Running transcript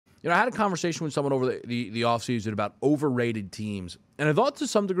I had a conversation with someone over the offseason about overrated teams, and I thought to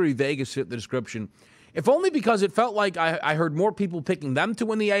some degree Vegas fit the description, if only because it felt like I heard more people picking them to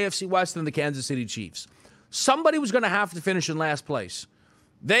win the AFC West than the Kansas City Chiefs. Somebody was going to have to finish in last place.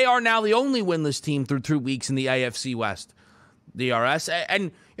 They are now the only winless team through 2 weeks in the AFC West. DRS.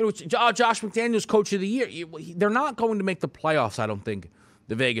 And Josh McDaniels, coach of the year. They're not going to make the playoffs, I don't think,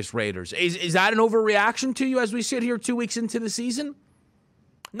 the Vegas Raiders. Is that an overreaction to you as we sit here 2 weeks into the season?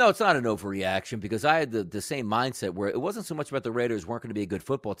 No, it's not an overreaction because I had the same mindset where it wasn't so much about the Raiders weren't going to be a good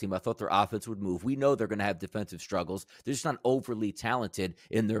football team. I thought their offense would move. We know they're going to have defensive struggles. They're just not overly talented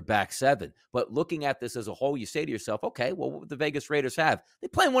in their back seven. But looking at this as a whole, you say to yourself, okay, well, what would the Vegas Raiders have? They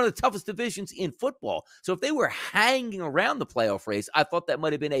play in one of the toughest divisions in football. So if they were hanging around the playoff race, I thought that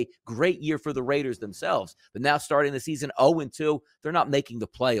might have been a great year for the Raiders themselves. But now starting the season 0-2, they're not making the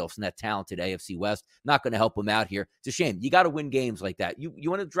playoffs in that talented AFC West. Not going to help them out here. It's a shame. You got to win games like that. You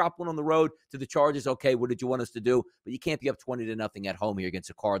want to drop one on the road to the Chargers, okay, what did you want us to do? But you can't be up 20-0 at home here against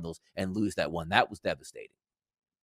the Cardinals and lose that one. That was devastating.